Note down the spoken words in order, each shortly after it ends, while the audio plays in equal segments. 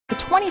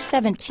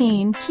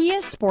2017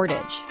 Kia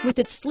Sportage. With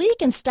its sleek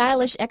and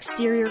stylish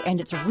exterior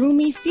and its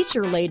roomy,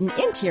 feature-laden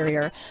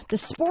interior, the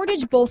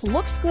Sportage both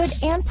looks good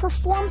and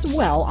performs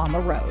well on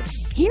the road.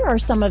 Here are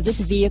some of this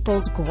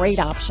vehicle's great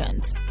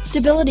options: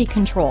 stability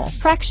control,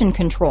 traction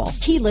control,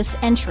 keyless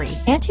entry,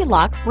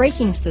 anti-lock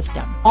braking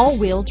system,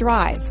 all-wheel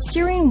drive,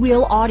 steering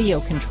wheel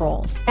audio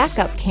controls,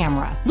 backup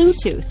camera,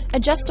 Bluetooth,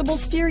 adjustable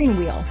steering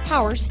wheel,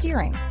 power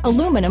steering,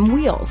 aluminum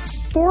wheels,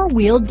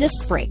 four-wheel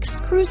disc brakes,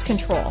 cruise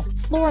control,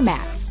 floor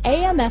mats,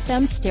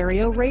 AM/FM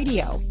stereo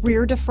radio,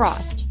 rear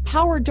defrost,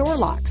 power door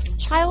locks,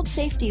 child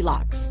safety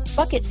locks,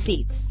 bucket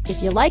seats.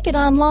 If you like it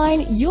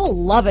online,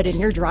 you'll love it in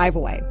your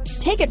driveway.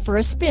 Take it for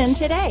a spin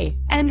today.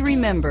 And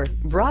remember,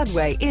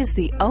 Broadway is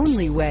the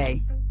only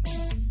way.